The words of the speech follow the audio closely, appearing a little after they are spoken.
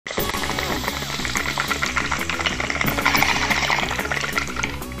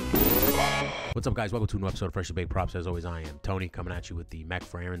What's up, guys? Welcome to a new episode of Freshly Baked Props. As always, I am Tony, coming at you with the Mech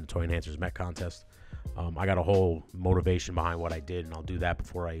for Aaron, the Toy Enhancers Mech Contest. I got a whole motivation behind what I did, and I'll do that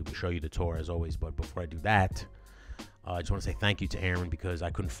before I show you the tour, as always. But before I do that, I just want to say thank you to Aaron, because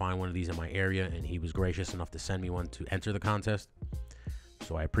I couldn't find one of these in my area, and he was gracious enough to send me one to enter the contest.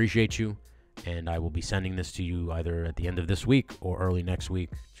 So I appreciate you, and I will be sending this to you either at the end of this week or early next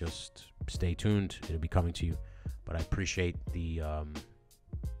week. Just stay tuned; it'll be coming to you. But I appreciate the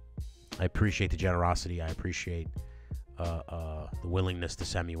generosity. I appreciate the willingness to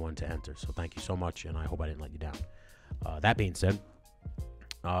send me one to enter. So thank you so much, and I hope I didn't let you down. That being said,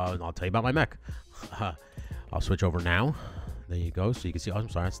 I'll tell you about my mech. I'll switch over now. There you go. So you can see. Oh, I'm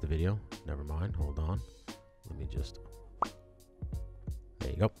sorry, that's the video. Never mind. Hold on. Let me just.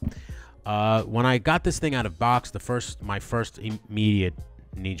 There you go. When I got this thing out of box, my first immediate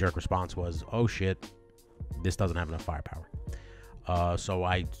knee-jerk response was, "Oh shit, this doesn't have enough firepower." So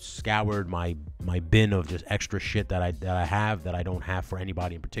I scoured my bin of just extra shit that I have that I don't have for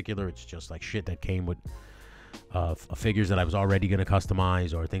anybody in particular. It's just like shit that came with figures that I was already going to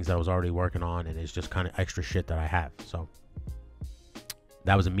customize, or things that I was already working on, and it's just kind of extra shit that I have. So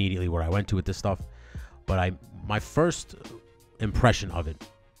that was immediately where I went to with this stuff. But my first impression of it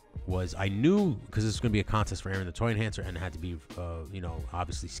was, I knew, because this is going to be a contest for Aaron the Toy Enhancer, and it had to be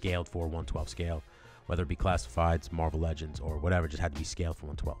obviously scaled for 1/12 scale. Whether it be classifieds, Marvel Legends, or whatever, just had to be scaled for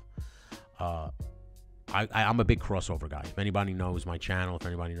 1/12. I'm a big crossover guy. If anybody knows my channel, if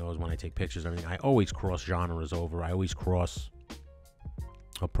anybody knows when I take pictures and everything, I always cross genres over. I always cross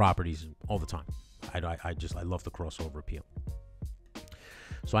properties all the time. I love the crossover appeal.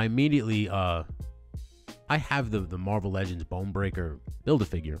 So I immediately, I have the Marvel Legends Bonebreaker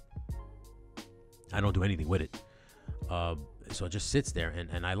Build-A-Figure. I don't do anything with it. So it just sits there,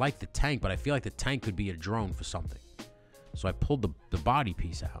 and I like the tank, but I feel like the tank could be a drone for something. So I pulled the body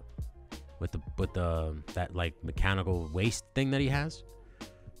piece out with that like mechanical waist thing that he has,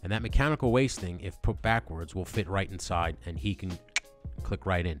 and that mechanical waist thing, if put backwards, will fit right inside, and he can click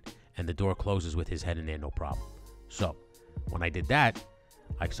right in, and the door closes with his head in there, no problem. So when I did that,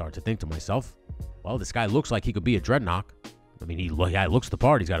 I started to think to myself, well, this guy looks like he could be a Dreadnought. I mean, he looks the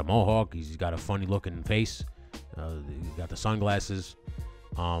part. He's got a mohawk. He's got a funny looking face. You got the sunglasses.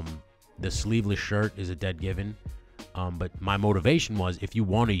 The sleeveless shirt is a dead given. But my motivation was, if you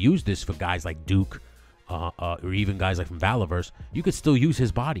want to use this for guys like Duke, or even guys like from Valaverse, you could still use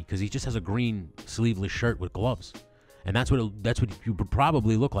his body, because he just has a green sleeveless shirt with gloves, and that's what you would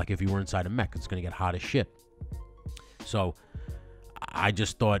probably look like if you were inside a mech. It's gonna get hot as shit. So I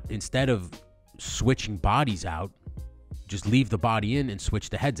just thought, instead of switching bodies out, just leave the body in and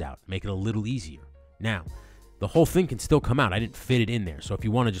switch the heads out. Make it a little easier. Now, the whole thing can still come out. I didn't fit it in there. So if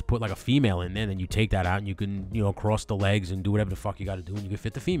you want to just put like a female in there, then you take that out, and you can, cross the legs and do whatever the fuck you got to do, and you can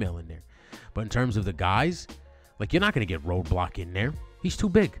fit the female in there. But in terms of the guys, like, you're not going to get Roadblock in there. He's too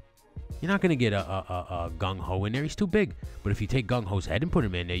big. You're not going to get a Gung Ho in there. He's too big. But if you take Gung Ho's head and put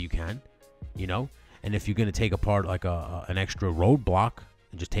him in there, you can, And if you're going to take apart like an extra Roadblock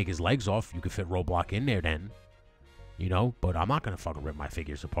and just take his legs off, you could fit Roadblock in there then, But I'm not going to fucking rip my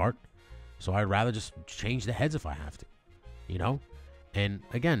figures apart. So I'd rather just change the heads if I have to, And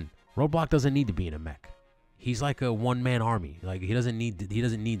again, Roadblock doesn't need to be in a mech. He's like a one-man army. Like, he doesn't need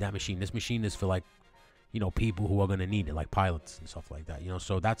that machine. This machine is for, like, people who are going to need it, like pilots and stuff like that,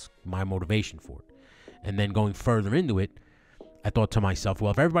 So that's my motivation for it. And then going further into it, I thought to myself, well,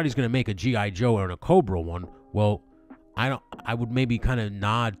 if everybody's going to make a G.I. Joe or a Cobra one, well, I would maybe kind of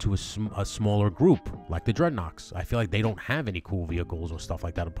nod to a smaller group, like the Dreadnoughts. I feel like they don't have any cool vehicles or stuff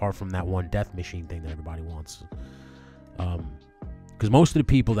like that, apart from that one death machine thing that everybody wants. Because most of the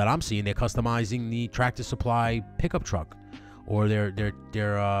people that I'm seeing, they're customizing the Tractor Supply pickup truck, or they're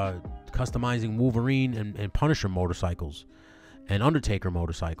customizing Wolverine and Punisher motorcycles, and Undertaker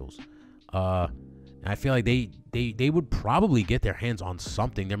motorcycles. I feel like they would probably get their hands on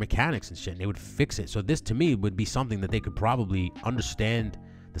something, their mechanics and shit, and they would fix it. So this, to me, would be something that they could probably understand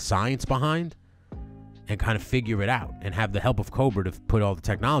the science behind and kind of figure it out, and have the help of Cobra to put all the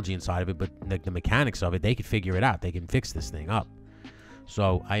technology inside of it, but like the mechanics of it, they could figure it out. They can fix this thing up.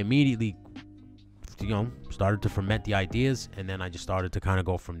 So I immediately, started to ferment the ideas, and then I just started to kind of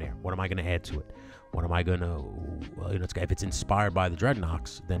go from there. What am I going to add to it? What am I going to, if it's inspired by the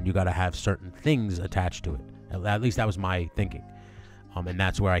Dreadnoughts, then you got to have certain things attached to it. At least that was my thinking. And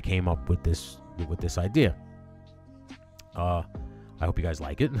that's where I came up with this idea. I hope you guys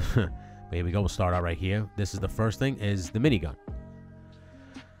like it. But here we go. We'll start out right here. This is the first thing, is the minigun.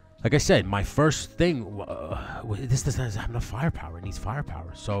 Like I said, my first thing, this doesn't have enough firepower. It needs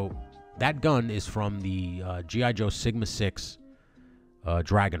firepower. So that gun is from the G.I. Joe Sigma 6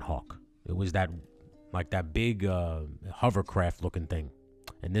 Dragonhawk. It was that, like that big hovercraft looking thing.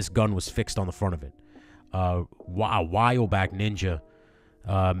 And this gun was fixed on the front of it. A while back, Ninja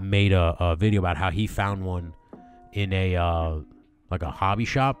made a video about how he found one in a like a hobby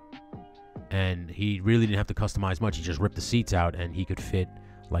shop, and he really didn't have to customize much. He just ripped the seats out, and he could fit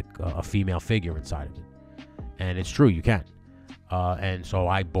like a female figure inside of it. And it's true, you can. And so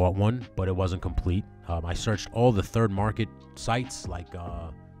I bought one, but it wasn't complete. I searched all the third market sites like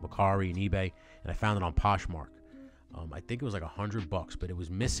Mercari and eBay, and I found it on Poshmark. I think it was like $100, but it was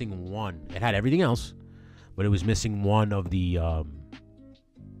missing one. It had everything else, but it was missing one of the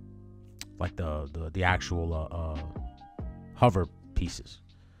like the actual hover pieces,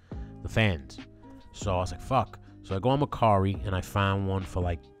 the fans. So I was like, fuck. So I go on Mercari and I found one for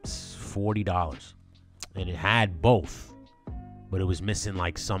like $40, and it had both, but it was missing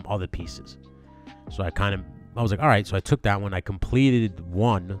like some other pieces. So I was like, all right. So I took that one. I completed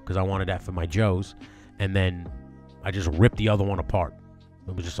one because I wanted that for my Joes, and then I just ripped the other one apart.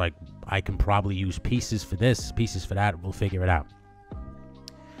 It was just like, I can probably use pieces for this, pieces for that. We'll figure it out.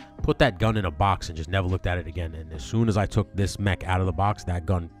 Put that gun in a box and just never looked at it again. And as soon as I took this mech out of the box, that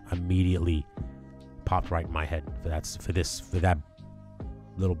gun immediately popped right in my head for that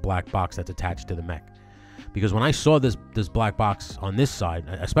little black box that's attached to the mech. Because when I saw this black box on this side,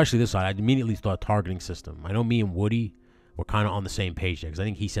 especially this side, I immediately thought targeting system. I know me and Woody were kind of on the same page there, because I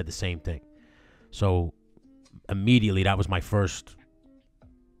think he said the same thing. So immediately, that was my first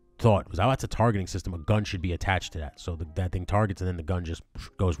thought, was, oh, that's a targeting system. A gun should be attached to that. So that thing targets, and then the gun just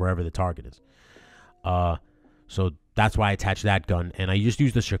goes wherever the target is. So that's why I attached that gun. And I just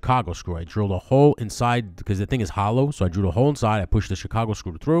used the Chicago screw. I drilled a hole inside, because the thing is hollow. So I drilled a hole inside. I pushed the Chicago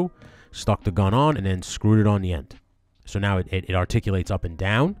screw through, stuck the gun on, and then screwed it on the end. So now it articulates up and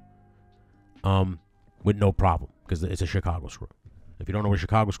down with no problem, because it's a Chicago screw. If you don't know what a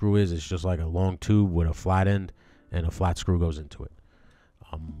Chicago screw is, it's just like a long tube with a flat end, and a flat screw goes into it.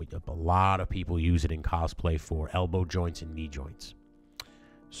 A lot of people use it in cosplay for elbow joints and knee joints.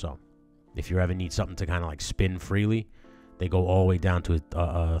 So if you ever need something to kind of like spin freely, they go all the way down to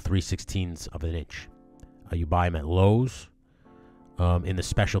 3/16 of an inch. You buy them at Lowe's in the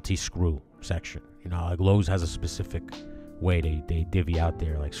specialty screw section. You know, like Lowe's has a specific way they divvy out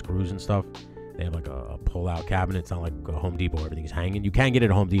their like screws and stuff. They have like a pull-out cabinet. It's not like a Home Depot. Everything's hanging. You can get it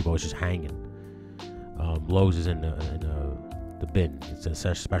at Home Depot. It's just hanging. Lowe's is in the bin. It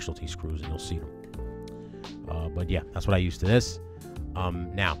says specialty screws, and you'll see them. But yeah, that's what I use to this.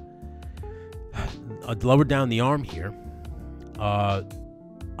 Now, lower down the arm here,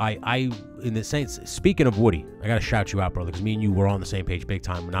 I in the sense, speaking of Woody, I gotta shout you out, brother, because me and you were on the same page big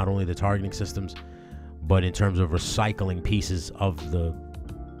time. Not only the targeting systems, but in terms of recycling pieces of the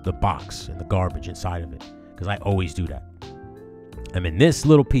box and the garbage inside of it, because I always do that. I mean, this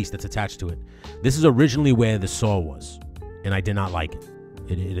little piece that's attached to it, this is originally where the saw was, and I did not like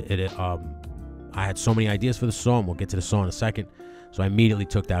it. I had so many ideas for the saw, and we'll get to the saw in a second. So I immediately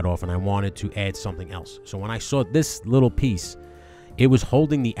took that off, and I wanted to add something else. So when I saw this little piece, it was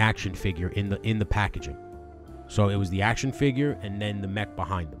holding the action figure in the packaging. So it was the action figure and then the mech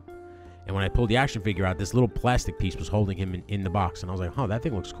behind them. And when I pulled the action figure out, this little plastic piece was holding him in the box. And I was like, oh, that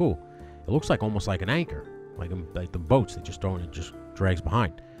thing looks cool. It looks like almost like an anchor, like the boats that just throw it, just drags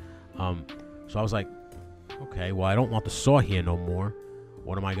behind. So I was like, okay, well, I don't want the saw here no more.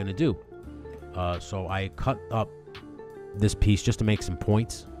 What am I going to do? So I cut up this piece just to make some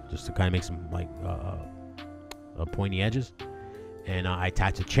points, just to kind of make some like pointy edges. And I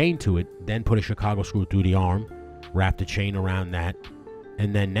attached a chain to it, then put a Chicago screw through the arm, wrapped a chain around that.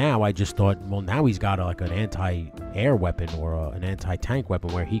 And then now I just thought, well, now he's got like an anti-air weapon or an anti-tank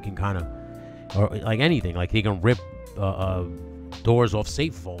weapon where he can kind of, or like anything, like he can rip doors off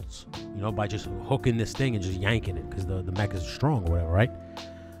safe vaults, you know, by just hooking this thing and just yanking it, because the mech is strong or whatever, right?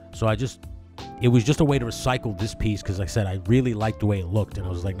 So it was just a way to recycle this piece, because like I said, I really liked the way it looked, and I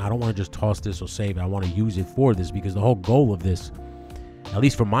was like, no, I don't want to just toss this or save it. I want to use it for this, because the whole goal of this, at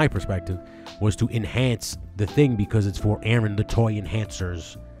least from my perspective, was to enhance the thing, because it's for Aaron the Toy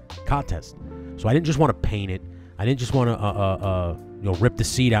Enhancers contest. So I didn't just want to paint it. I didn't just want to rip the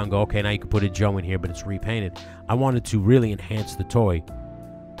seat out and go, okay, now you can put a Joe in here, but it's repainted. I wanted to really enhance the toy,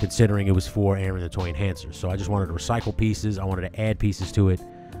 considering it was for Aaron the Toy Enhancer. So I just wanted to recycle pieces. I wanted to add pieces to it.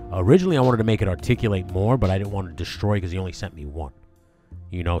 Originally, I wanted to make it articulate more, but I didn't want to destroy, because he only sent me one.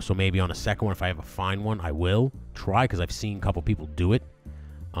 You know, so maybe on a second one, if I ever find one, I will try, because I've seen a couple people do it.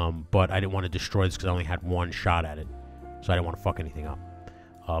 But I didn't want to destroy this, because I only had one shot at it. So I didn't want to fuck anything up.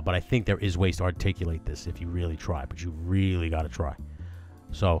 But I think there is ways to articulate this if you really try, but you really got to try.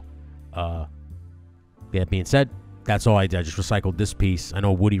 So, that being said, that's all I did. I just recycled this piece. I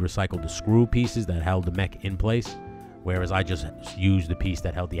know Woody recycled the screw pieces that held the mech in place, whereas I just used the piece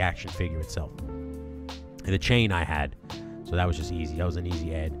that held the action figure itself. And the chain I had, so that was just easy. That was an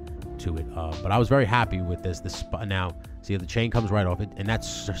easy add to it. But I was very happy with this. Now, see, the chain comes right off it, and that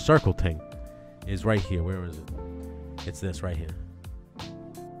circle thing is right here. Where is it? It's this right here.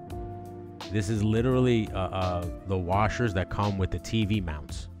 This is literally the washers that come with the TV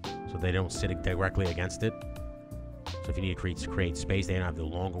mounts, so they don't sit directly against it. So if you need to create space, they don't have the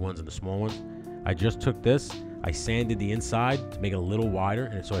longer ones and the small ones. I just took this, I sanded the inside to make it a little wider,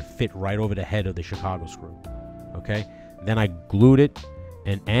 and so it fit right over the head of the Chicago screw. Okay, then I glued it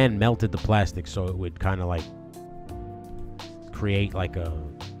and melted the plastic so it would kind of like create like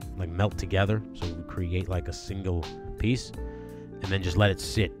melt together, so it would create like a single piece, and then just let it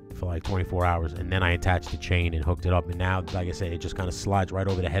sit for like 24 hours, and then I attached the chain and hooked it up, and now, like I said, it just kind of slides right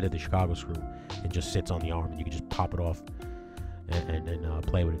over the head of the Chicago screw and just sits on the arm, and you can just pop it off and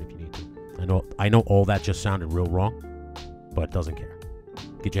play with it if you need to. I know all that just sounded real wrong, but it doesn't care.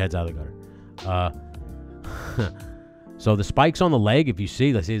 Get your heads out of the gutter. So the spikes on the leg, if you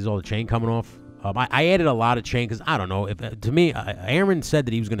see, let's see, there's all the chain coming off. I added a lot of chain because I don't know. To me, Aaron said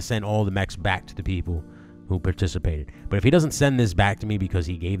that he was going to send all the mechs back to the people who participated. But if he doesn't send this back to me because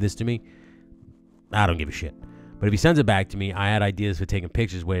he gave this to me, I don't give a shit. But if he sends it back to me, I had ideas for taking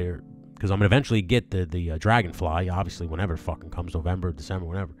pictures where, because I'm going to eventually get the Dragonfly, obviously, whenever it fucking comes, November, December,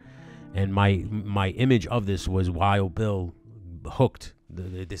 whenever. And my image of this was Wild Bill hooked.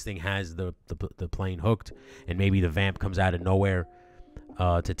 This thing has the plane hooked, and maybe the vamp comes out of nowhere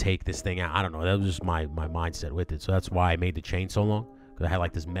to take this thing out. I don't know. That was just my mindset with it. So that's why I made the chain so long, because I had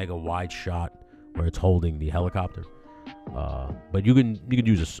like this mega wide shot where it's holding the helicopter. But you can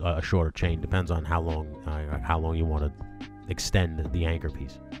use a shorter chain. Depends on how long you want to extend the anchor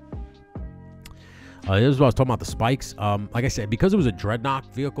piece. This is what I was talking about, the spikes. Like I said, because it was a Dreadnought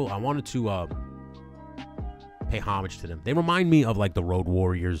vehicle, I wanted to pay homage to them. They remind me of like the Road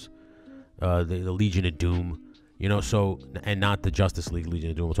Warriors, the Legion of Doom, you know. So, and not the Justice League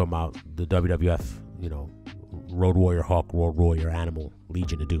Legion of Doom. We're talking about the WWF, you know, Road Warrior Hawk, Road Warrior Animal,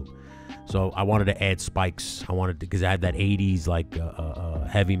 Legion of Doom. So I wanted to add spikes. I wanted to, because I had that 80s like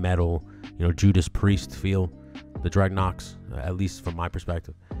heavy metal, you know, Judas Priest feel, the Dreadnoughts, at least from my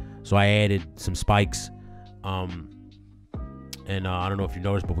perspective. So I added some spikes. And I don't know if you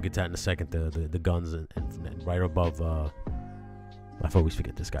noticed, but we'll get to that in a second. The guns and right above. I always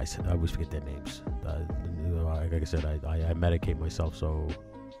forget this guy's. I always forget their names. Like I said, I medicate myself, so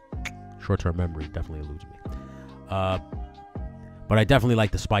short-term memory definitely eludes me. But I definitely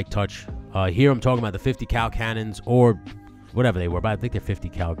like the spike touch. Here I'm talking about the 50 cal cannons or whatever they were, but I think they're 50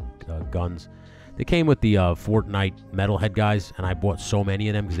 cal guns. They came with the Fortnite metalhead guys, and I bought so many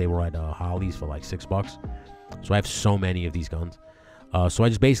of them because they were at Holly's for like $6. So I have so many of these guns. So I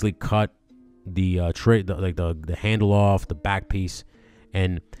just basically cut the the handle off, the back piece,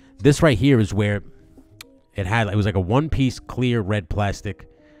 and this right here is where it was like a one-piece clear red plastic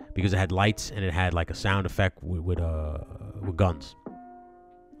because it had lights and it had like a sound effect with guns.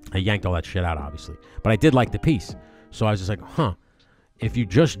 I yanked all that shit out, obviously, but I did like the piece. So I was just like, huh, if you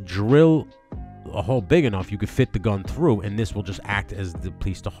just drill a hole big enough, you could fit the gun through, and this will just act as the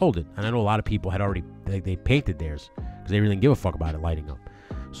piece to hold it. And I know a lot of people had already they painted theirs because they really didn't give a fuck about it lighting up.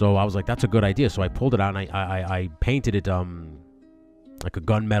 So I was like, that's a good idea. So I pulled it out and I painted it like a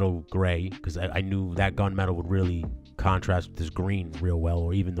gunmetal gray because I knew that gunmetal would really contrast with this green real well,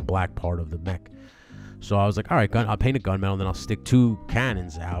 or even the black part of the mech. So I was like, all right, I'll paint a gunmetal, and then I'll stick two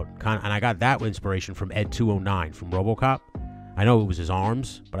cannons out. And I got that inspiration from Ed 209 from RoboCop. I know it was his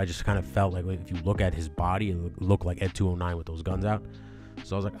arms, but I just kind of felt like if you look at his body, it looked like Ed 209 with those guns out.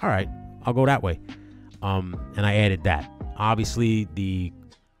 So I was like, all right, I'll go that way. And I added that. Obviously,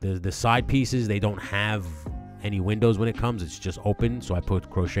 the side pieces, they don't have any windows when it comes. It's just open. So I put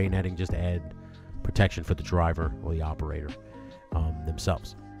crochet netting just to add protection for the driver or the operator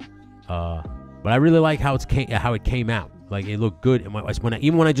themselves. But I really like how it came out. Like, it looked good. And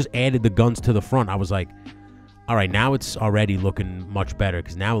even when I just added the guns to the front, I was like, all right, now it's already looking much better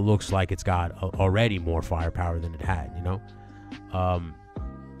because now it looks like it's got already more firepower than it had, you know?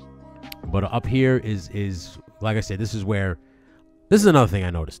 But up here is like I said, this is another thing I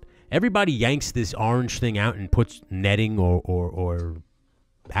noticed. Everybody yanks this orange thing out and puts netting or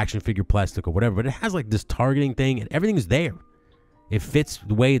action figure plastic or whatever, but it has like this targeting thing and everything's there. It fits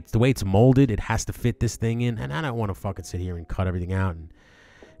the way it's molded. It has to fit this thing in, and I don't want to fucking sit here and cut everything out and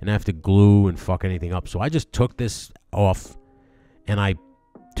have to glue and fuck anything up. So I just took this off, and I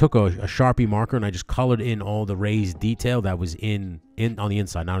took a Sharpie marker, and I just colored in all the raised detail that was in on the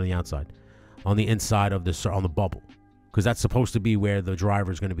inside, not on the outside, on the inside of on the bubble. because that's supposed to be where the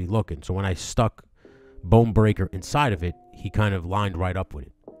driver is going to be looking. So when I stuck Bone Breaker inside of it, he kind of lined right up with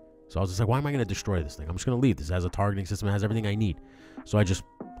it. So I was just like, why am I going to destroy this thing? I'm just going to leave this. It has a targeting system. It has everything I need. So I just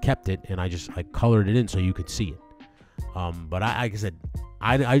kept it, and I colored it in so you could see it. But like I said,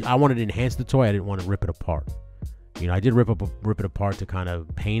 I wanted to enhance the toy. I didn't want to rip it apart. You know, I did rip it apart to kind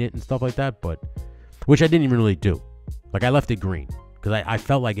of paint it and stuff like that, but which I didn't even really do. Like, I left it green because I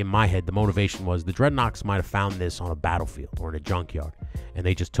felt like in my head the motivation was the Dreadnoks might have found this on a battlefield or in a junkyard, and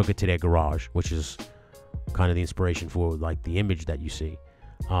they just took it to their garage, which is kind of the inspiration for like the image that you see.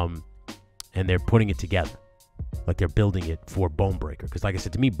 And they're putting it together, like they're building it for Bone Breaker. Because, like I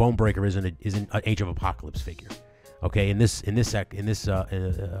said, to me, Bone Breaker isn't an Age of Apocalypse figure. Okay, in this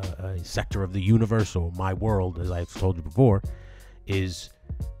sector of the universe, or my world, as I've told you before, is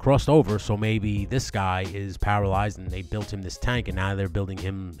crossed over. So maybe this guy is paralyzed, and they built him this tank, and now they're building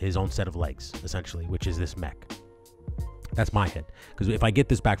him his own set of legs, essentially, which is this mech. That's my head. Because if I get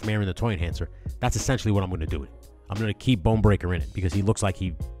this back from Aaron the Toy Enhancer, that's essentially what I'm going to do with it. I'm going to keep Bone Breaker in it because he looks like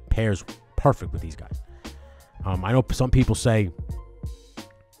he pairs perfect with these guys. I know some people say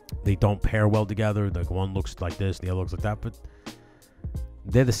they don't pair well together. Like, one looks like this, the other looks like that, but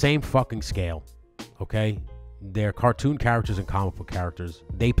they're the same fucking scale, okay? They're cartoon characters and comic book characters.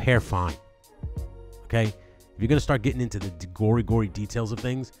 They pair fine, okay? If you're going to start getting into the gory details of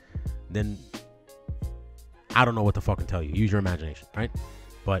things, then I don't know what to fucking tell you. Use your imagination, right?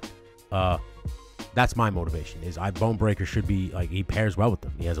 But that's my motivation. Is Bone Breaker should be like, he pairs well with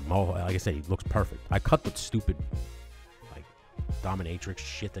them. He has a mohawk. Like I said, he looks perfect. I cut the stupid like dominatrix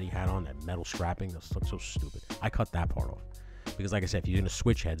shit that he had on, that metal strapping. That looks so stupid. I cut that part off because, like I said, if you're gonna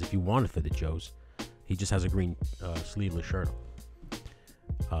switch heads, if you want it for the Joes, he just has a green sleeveless shirt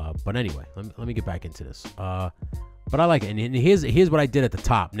on. But anyway, let me get back into this. But I like it. And here's what I did at the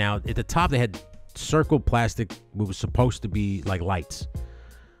top. Now at the top they had circle plastic. What was supposed to be like lights.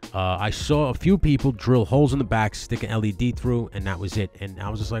 I saw a few people drill holes in the back, stick an LED through, and that was it. And I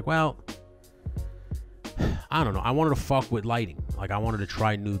was just like, well, I don't know. I wanted to fuck with lighting. Like, I wanted to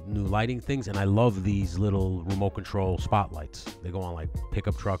try new lighting things, and I love these little remote control spotlights. They go on like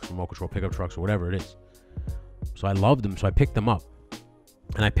pickup trucks, remote control pickup trucks, or whatever it is. So I loved them, so I picked them up.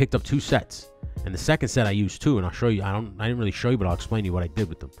 And I picked up 2 sets. And the second set I used too, and I'll show you. I didn't really show you, but I'll explain to you what I did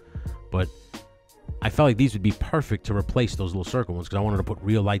with them. But I felt like these would be perfect to replace those little circle ones because I wanted to put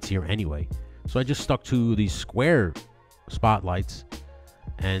real lights here anyway. So I just stuck to these square spotlights,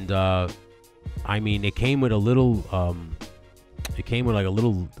 and I mean, it came with a little, it came with like a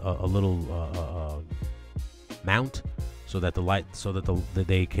little mount, so that the light, so that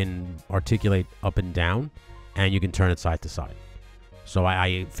they can articulate up and down, and you can turn it side to side. So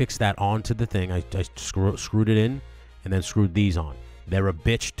I fixed that onto the thing. I screwed it in, and then screwed these on. They're a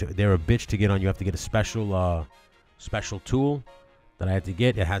bitch to get on. You have to get a special tool that I had to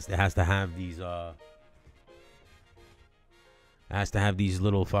get. It has to have these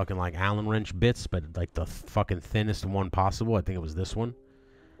little fucking like Allen wrench bits, but like the fucking thinnest one possible. I think it was this one,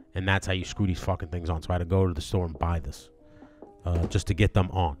 and that's how you screw these fucking things on. So I had to go to the store and buy this just to get them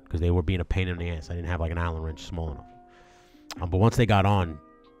on because they were being a pain in the ass. I didn't have like an Allen wrench small enough. But once they got on,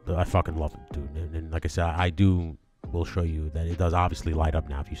 I fucking love them, dude. And like I said, will show you that it does obviously light up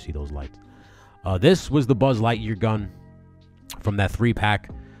now if you see those lights. This was the Buzz Lightyear gun from that 3-pack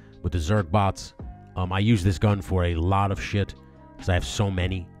with the Zerg bots. I use this gun for a lot of shit because I have so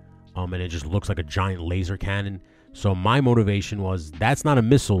many, and it just looks like a giant laser cannon. So my motivation was, that's not a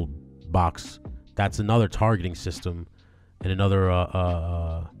missile box, that's another targeting system and another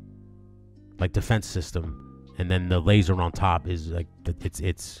like defense system, and then the laser on top is like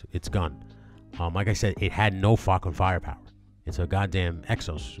its gun. Like I said, it had no fucking firepower. It's a goddamn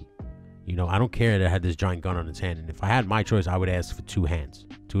Esxosuit. You know, I don't care that it had this giant gun on its hand. And if I had my choice, I would ask for 2 hands,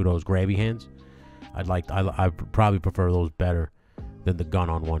 2 of those grabby hands. I probably prefer those better than the gun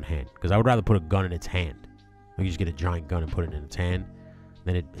on one hand, because I would rather put a gun in its hand. Like, you just get a giant gun and put it in its hand,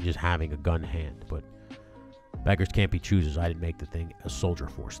 than it just having a gun hand. But beggars can't be choosers. I didn't make the thing. A soldier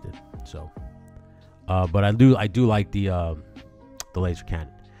force did. So, but I do like the laser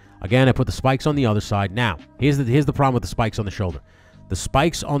cannon. Again, I put the spikes on the other side. Now, here's the problem with the spikes on the shoulder. The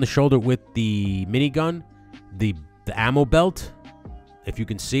spikes on the shoulder with the minigun, the ammo belt, if you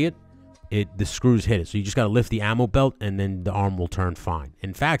can see it, the screws hit it. So you just got to lift the ammo belt, and then the arm will turn fine.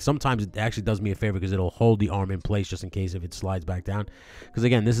 In fact, sometimes it actually does me a favor because it'll hold the arm in place just in case if it slides back down. Because,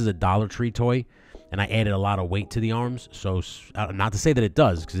 again, this is a Dollar Tree toy, and I added a lot of weight to the arms. So, not to say that it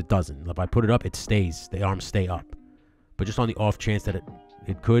does, because it doesn't. If I put it up, it stays. The arms stay up. But just on the off chance that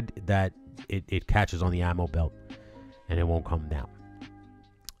it catches on the ammo belt and it won't come down.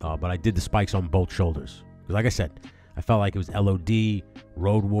 But I did the spikes on both shoulders. Because like I said, I felt like it was LOD,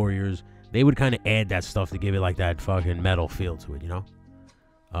 Road Warriors. They would kind of add that stuff to give it like that fucking metal feel to it, you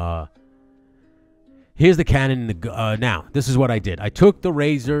know? Here's the cannon. Now, this is what I did. I took the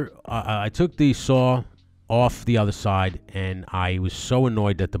razor, I took the saw off the other side, and I was so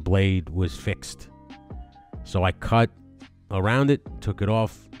annoyed that the blade was fixed. So I cut around it, took it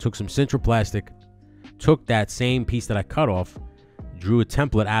off, took some Sintra plastic, took that same piece that I cut off, drew a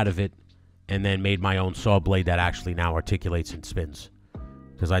template out of it, and then made my own saw blade that actually now articulates and spins.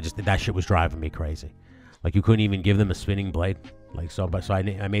 Because that shit was driving me crazy. Like, you couldn't even give them a spinning blade. Like, so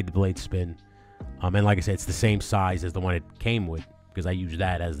I made the blade spin. And like I said, it's the same size as the one it came with, because I used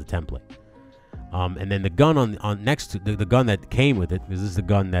that as the template. And then the gun on next to the gun that came with it, because this is the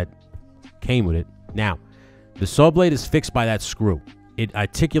gun that came with it. Now, the saw blade is fixed by that screw. It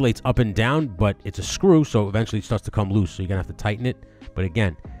articulates up and down, but it's a screw, so eventually it starts to come loose, so you're going to have to tighten it. But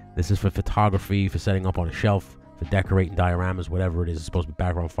again, this is for photography, for setting up on a shelf, for decorating dioramas, whatever it is. It's supposed to be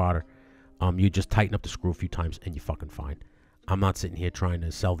background fodder. You just tighten up the screw a few times, and you're fucking fine. I'm not sitting here trying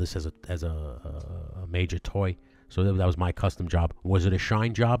to sell this as a major toy. So that was my custom job. Was it a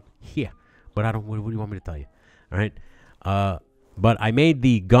shine job? Yeah. But I don't. What do you want me to tell you? All right. But I made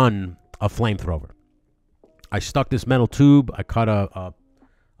the gun a flamethrower. I stuck this metal tube. I cut a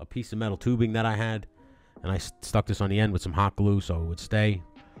piece of metal tubing that I had, and I stuck this on the end with some hot glue so it would stay.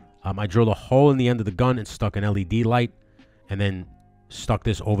 I drilled a hole in the end of the gun and stuck an LED light, and then stuck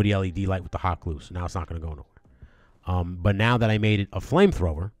this over the LED light with the hot glue. So now it's not going to go nowhere. But now that I made it a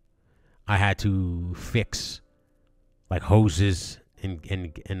flamethrower, I had to fix like hoses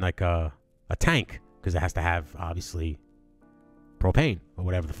and like a tank, because it has to have obviously propane or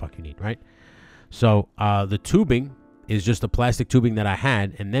whatever the fuck you need, right? So the tubing is just a plastic tubing that I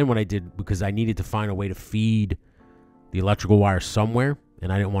had, and then what I did, because I needed to find a way to feed the electrical wire somewhere,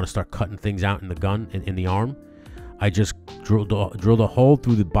 and I didn't want to start cutting things out in the gun in the arm, I just drilled a hole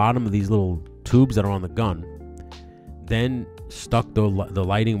through the bottom of these little tubes that are on the gun, then stuck the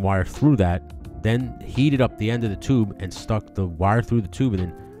lighting wire through that, then heated up the end of the tube and stuck the wire through the tube, and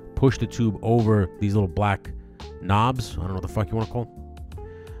then pushed the tube over these little black knobs, I don't know what the fuck you want to call them,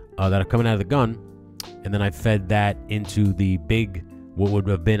 that are coming out of the gun. And then I fed that into the big, what would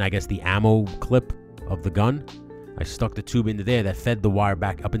have been, I guess, the ammo clip of the gun. I stuck the tube into there that fed the wire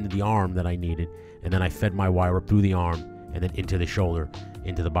back up into the arm that I needed. And then I fed my wire up through the arm and then into the shoulder,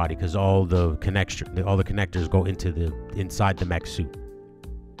 into the body, because all the connectors go into inside the mech suit.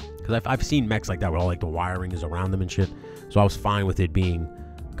 Because I've seen mechs like that where all like the wiring is around them and shit. So I was fine with it being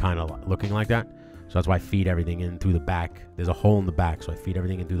kind of looking like that. So that's why I feed everything in through the back. There's a hole in the back, so I feed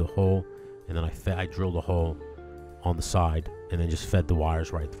everything in through the hole, and then I drilled a hole on the side, and then just fed the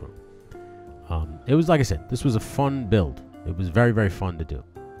wires right through. It was, like I said, this was a fun build. It was very, very fun to do.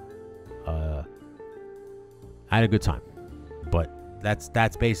 I had a good time, but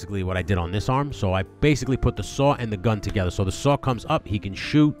that's basically what I did on this arm. So I basically put the saw and the gun together. So the saw comes up, he can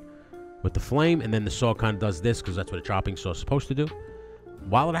shoot with the flame, and then the saw kind of does this, because that's what a chopping saw is supposed to do,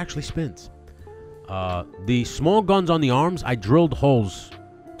 while it actually spins. The small guns on the arms, I drilled holes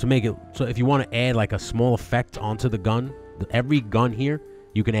to make it so if you want to add like a small effect onto the gun, every gun here,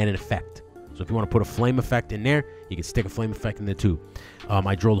 you can add an effect. So if you want to put a flame effect in there, you can stick a flame effect in there too.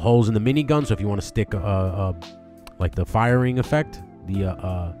 I drilled holes in the minigun, so if you want to stick like the firing effect,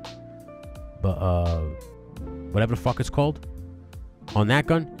 whatever the fuck it's called, on that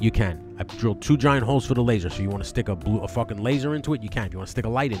gun, you can. I drilled 2 giant holes for the laser, so you want to stick a fucking laser into it, you can. If you want to stick a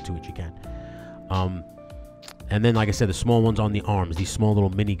light into it, you can. And then, like I said, the small ones on the arms, these small little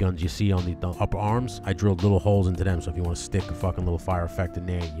mini guns you see on the upper arms, I drilled little holes into them, so if you want to stick a fucking little fire effect in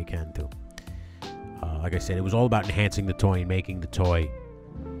there, you can too. Like I said, it was all about enhancing the toy and making the toy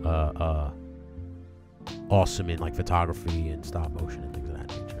awesome in like photography and stop motion and things of that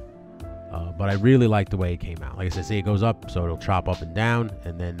nature. But I really like the way it came out. Like I said, see, it goes up, so it'll chop up and down,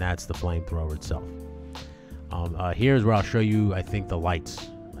 and then that's the flamethrower itself. Here's where I'll show you, I think, the lights.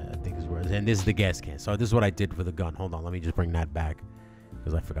 I think is where, and this is the gas can. So this is what I did for the gun. Hold on, let me just bring that back,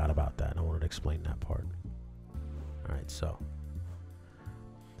 because I forgot about that. I wanted to explain that part. All right, so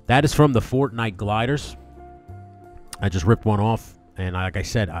that is from the Fortnite gliders. I just ripped one off, and like I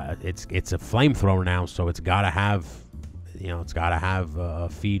said, it's a flamethrower now, so it's gotta have, it's gotta have a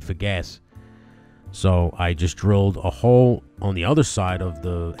feed for gas. So I just drilled a hole on the other side of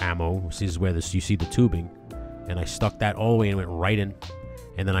the ammo. This is where you see the tubing, and I stuck that all the way and went right in.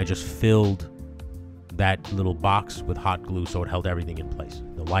 And then I just filled that little box with hot glue, so it held everything in place,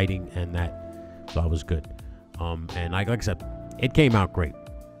 the lighting and that. So I was good. And like I said, it came out great.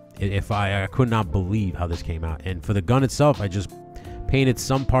 I could not believe how this came out. And for the gun itself, I just painted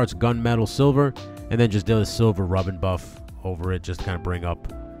some parts gunmetal silver And then just did a silver rubbing buff over it, just to kind of bring up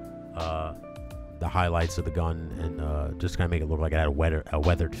the highlights of the gun, and just kind of make it look like it had a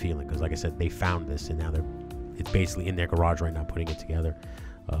weathered feeling. Because like I said, they found this, and now it's basically in their garage right now, putting it together.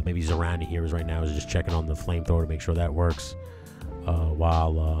 Maybe Zarani here is right now is just checking on the flamethrower to make sure that works.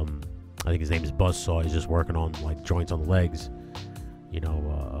 While I think his name is Buzzsaw, he's just working on like joints on the legs. You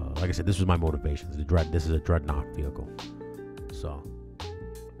know, like I said, this was my motivation. This is a Dreadnought vehicle. So,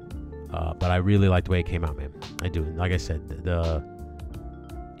 but I really like the way it came out, man. I do. And like I said,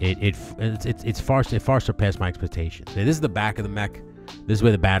 it far surpassed my expectations. This is the back of the mech. This is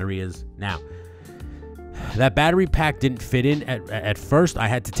where the battery is now. That battery pack didn't fit in at first. I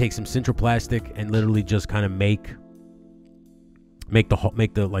had to take some Centroplastic and literally just kind of make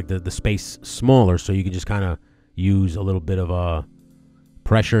the space smaller, so you can just kind of use a little bit of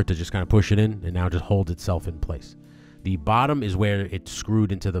pressure to just kind of push it in, and now it just holds itself in place. The bottom is where it's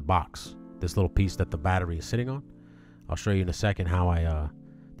screwed into the box, this little piece that the battery is sitting on. I'll show you in a second how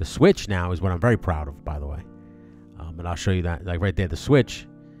the switch now is what I'm very proud of, by the way. And I'll show you that, like right there, the switch.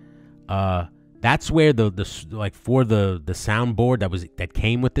 That's where for the soundboard that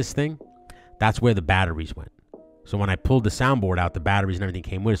came with this thing, that's where the batteries went. So when I pulled the soundboard out, the batteries and everything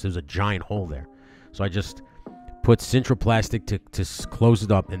came with us. There was a giant hole there. So I just put Centroplastic to close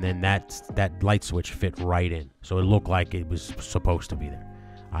it up, and then that light switch fit right in. So it looked like it was supposed to be there.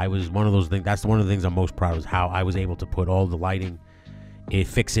 I was one of those things. That's one of the things I'm most proud of, is how I was able to put all the lighting,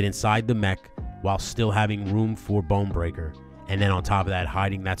 fix it inside the mech while still having room for Bone Breaker. And then on top of that,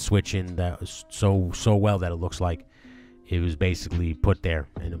 hiding that switch in that was so well that it looks like it was basically put there,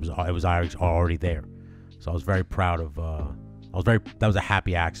 and it was already there. So I was very proud of. That was a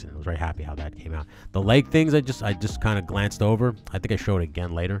happy accident. I was very happy how that came out. The leg things, I just kind of glanced over. I think I showed it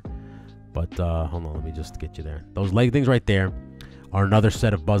again later, but hold on, let me just get you there. Those leg things right there are another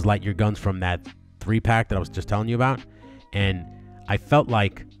set of Buzz Lightyear guns from that 3-pack that I was just telling you about, and I felt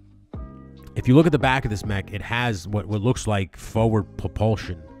like, if you look at the back of this mech, it has what looks like forward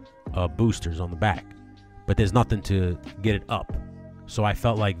propulsion boosters on the back, but there's nothing to get it up. So I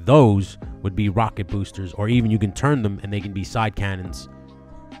felt like those would be rocket boosters, or even you can turn them and they can be side cannons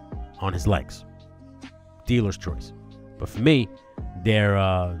on his legs. Dealer's choice. But for me, they're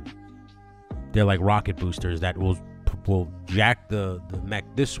like rocket boosters that will jack the mech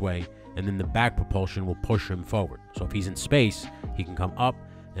this way, and then the back propulsion will push him forward. So if he's in space, he can come up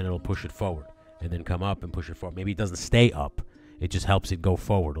and it'll push it forward, and then come up and push it forward. Maybe it doesn't stay up. It just helps it go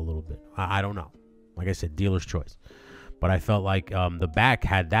forward a little bit. I don't know. Like I said, dealer's choice. But I felt like the back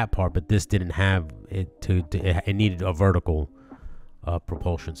had that part, but this didn't have it. It needed a vertical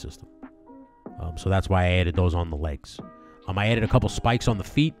propulsion system. So that's why I added those on the legs. I added a couple spikes on the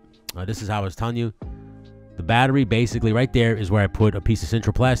feet. This is how I was telling you. The battery, basically right there, is where I put a piece of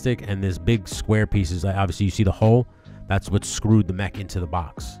Centroplastic, and this big square pieces. Obviously, you see the hole. That's what screwed the mech into the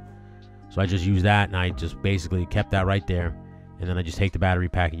box. So I just used that, and I just basically kept that right there. And then I just take the battery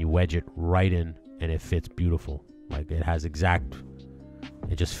pack and you wedge it right in, and it fits beautiful. Like, it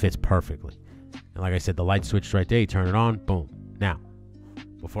just fits perfectly. And like I said, the light switch right there, you turn it on, boom. Now,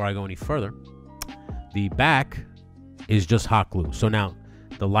 before I go any further, the back is just hot glue. So now,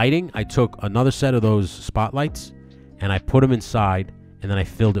 the lighting, I took another set of those spotlights, and I put them inside, and then I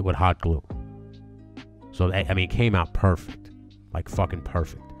filled it with hot glue. So, I mean, it came out perfect. Like, fucking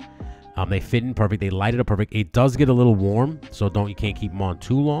perfect. They fit in perfect. They light it up perfect. It does get a little warm, so you can't keep them on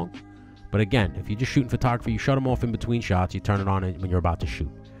too long. But again, if you're just shooting photography, you shut them off in between shots. You turn it on when you're about to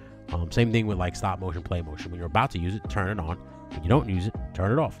shoot. Same thing with like stop motion, play motion. When you're about to use it, turn it on. When you don't use it,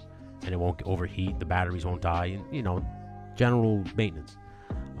 turn it off. And it won't overheat. The batteries won't die. And, you know, general maintenance.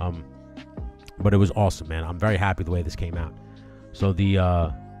 But it was awesome, man. I'm very happy the way this came out. So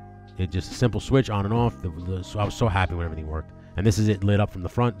it's just a simple switch on and off. So I was so happy when everything worked. And this is it lit up from the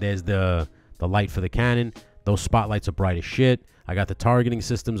front. There's the light for the cannon. Those spotlights are bright as shit. I got the targeting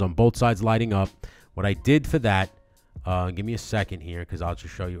systems on both sides lighting up. What I did for that, give me a second here, because I'll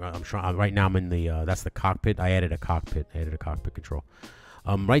just show you. Right now I'm in the, that's the cockpit. I added a cockpit control.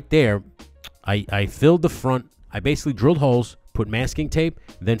 Right there, I filled the front. I basically drilled holes, put masking tape,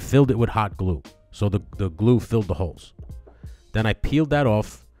 then filled it with hot glue. So the glue filled the holes. Then I peeled that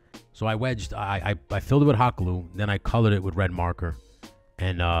off. So I wedged, I filled it with hot glue. Then I colored it with red marker.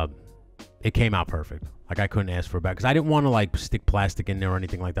 And it came out perfect. Like, I couldn't ask for it back, because I didn't want to like stick plastic in there or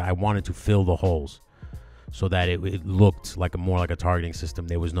anything like that. I wanted to fill the holes so that it looked like more like a targeting system.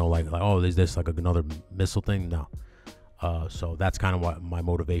 There was no like oh, there's this like another missile thing. No. So that's kind of what my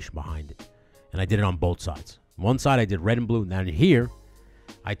motivation behind it. And I did it on both sides. One side I did red and blue. Now here,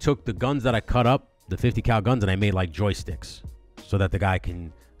 I took the guns that I cut up, the 50 cal guns, and I made like joysticks so that the guy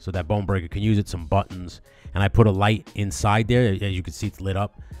can so that bone breaker can use it. Some buttons, and I put a light inside there. As you can see, it's lit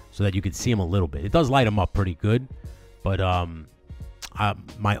up so that you can see them a little bit. It does light them up pretty good, but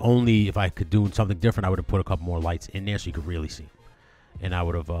my only, if I could do something different, I would have put a couple more lights in there so you could really see them. And I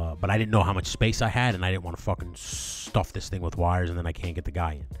would have, but I didn't know how much space I had, and I didn't want to fucking stuff this thing with wires, and then I can't get the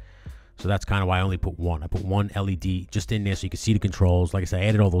guy in. So that's kind of why I only put one. I put one LED just in there so you can see the controls. Like I said, I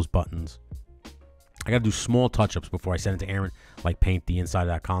added all those buttons. I got to do small touch-ups before I send it to Aaron, like paint the inside of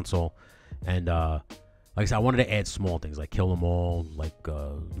that console. And like I said, I wanted to add small things, like kill them all, like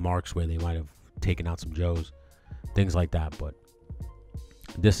marks where they might have taken out some Joes, things like that. But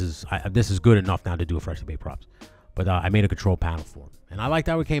this is good enough now to do a freshly baked props. But I made a control panel for him, and I liked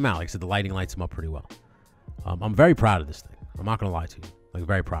how it came out. Like I said, the lighting lights him up pretty well. I'm very proud of this thing. I'm not gonna lie to you. Like,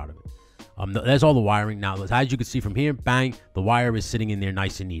 very proud of it. There's all the wiring. Now, as you can see from here, bang, the wire is sitting in there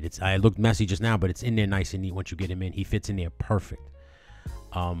nice and neat. I looked messy just now, but it's in there nice and neat once you get him in. He fits in there perfect.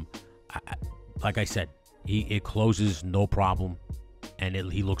 Like I said, it closes no problem, and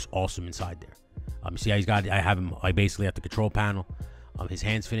he looks awesome inside there. See how I have him, I basically at the control panel. His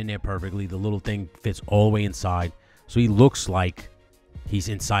hands fit in there perfectly. The little thing fits all the way inside, so he looks like he's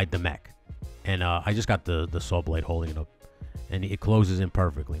inside the mech. And I just got the saw blade holding it up, and it closes in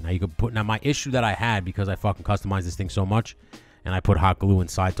perfectly. Now you can put, my issue that I had, because I fucking customized this thing so much, and I put hot glue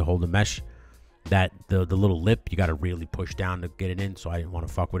inside to hold the mesh, that the little lip, you got to really push down to get it in, so I didn't want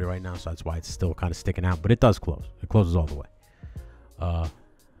to fuck with it right now, so that's why it's still kind of sticking out, but it does close. It closes all the way.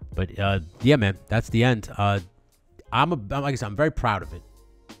 But yeah, man, that's the end. Like I said, I'm very proud of it.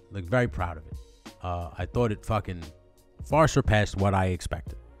 Like, very proud of it. I thought it fucking far surpassed what I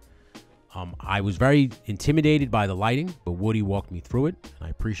expected. I was very intimidated by the lighting, but Woody walked me through it, and I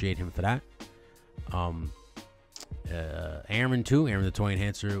appreciate him for that. Aaron too, Aaron the Toy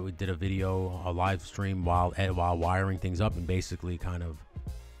Enhancer, we did a video, a live stream while wiring things up, and basically kind of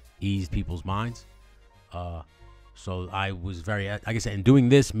eased people's minds. So I was very, like I said, and doing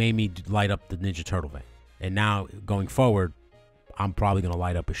this made me light up the Ninja Turtle van. And now going forward, I'm probably gonna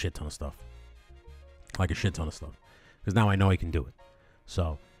light up a shit ton of stuff, like a shit ton of stuff, because now I know I can do it.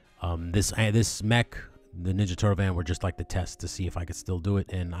 So this mech, the Ninja Turtle van, were just like the test to see if I could still do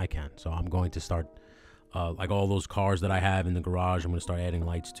it, and I can. So I'm going to start, like all those cars that I have in the garage, I'm going to start adding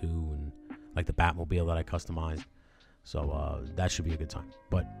lights to, and like the Batmobile that I customized. So that should be a good time.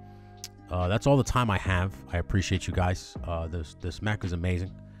 But that's all the time I have. I appreciate you guys. This mech is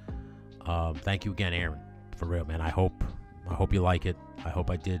amazing. Thank you again, Aaron, for real, man. I hope you like it. I hope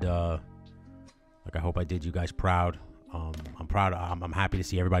I did you guys proud. I'm proud. I'm happy to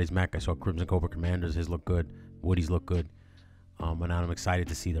see everybody's mech. I saw Crimson Cobra Commander's. His look good. Woody's look good. And I'm excited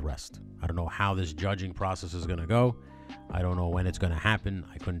to see the rest. I don't know how this judging process is going to go. I don't know when it's going to happen.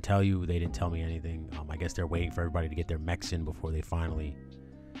 I couldn't tell you. They didn't tell me anything. I guess they're waiting for everybody to get their mechs in before they finally,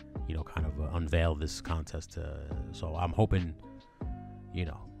 kind of unveil this contest. So I'm hoping,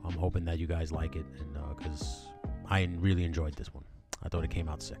 I'm hoping that you guys like it, and because I really enjoyed this one. I thought it came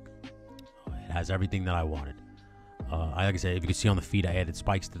out sick. It has everything that I wanted. Like I said, if you can see on the feet, I added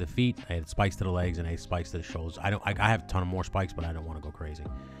spikes to the feet, I added spikes to the legs, and I added spikes to the shoulders. I have a ton of more spikes, but I don't want to go crazy,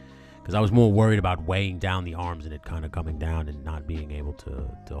 because I was more worried about weighing down the arms and it kind of coming down and not being able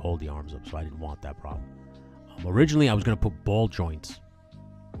to hold the arms up, so I didn't want that problem. Originally, I was going to put ball joints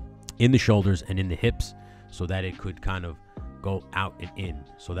in the shoulders and in the hips so that it could kind of go out and in,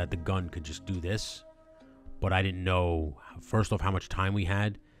 so that the gun could just do this, but I didn't know, first off, how much time we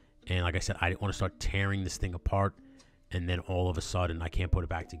had, and like I said, I didn't want to start tearing this thing apart, and then all of a sudden I can't put it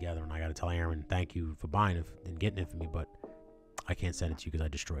back together, and I got to tell Aaron, thank you for buying it and getting it for me, but I can't send it to you because I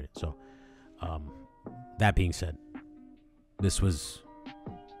destroyed it. So that being said, this was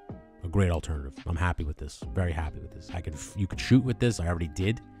a great alternative. I'm happy with this, very happy with this. You could shoot with this. I already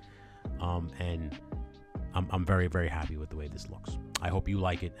did, and I'm very, very happy with the way this looks. I hope you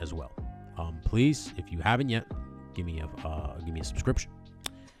like it as well. Please, if you haven't yet, give me a subscription.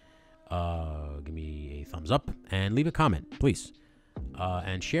 Give me a thumbs up and leave a comment, please,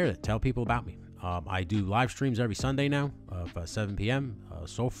 and share it. Tell people about me. I do live streams every Sunday now, 7 p.m.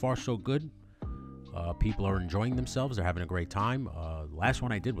 So far, so good. People are enjoying themselves. They're having a great time. The last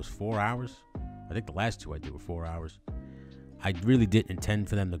one I did was 4 hours. I think the last two I did were 4 hours. I really didn't intend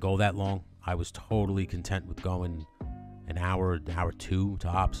for them to go that long. I was totally content with going an hour two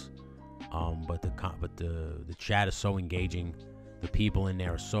tops. But the chat is so engaging. The people in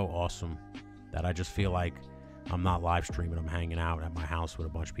there are so awesome that I just feel like I'm not live streaming. I'm hanging out at my house with a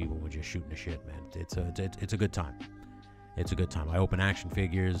bunch of people and we're just shooting the shit, man. It's a good time. It's a good time. I open action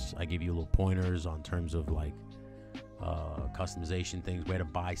figures. I give you little pointers on terms of like customization things, where to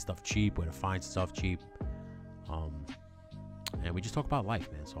buy stuff cheap, where to find stuff cheap. and we just talk about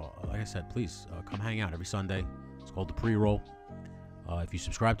life, man. So, like I said, please come hang out every Sunday. It's called The Pre-Roll. If you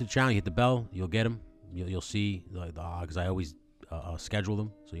subscribe to the channel, you hit the bell, you'll get them. You'll see, because I always schedule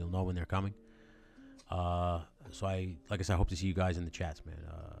them, so you'll know when they're coming. So like I said, I hope to see you guys in the chats, man.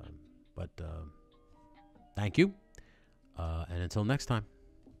 But thank you. And until next time,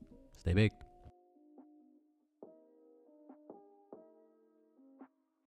 stay big.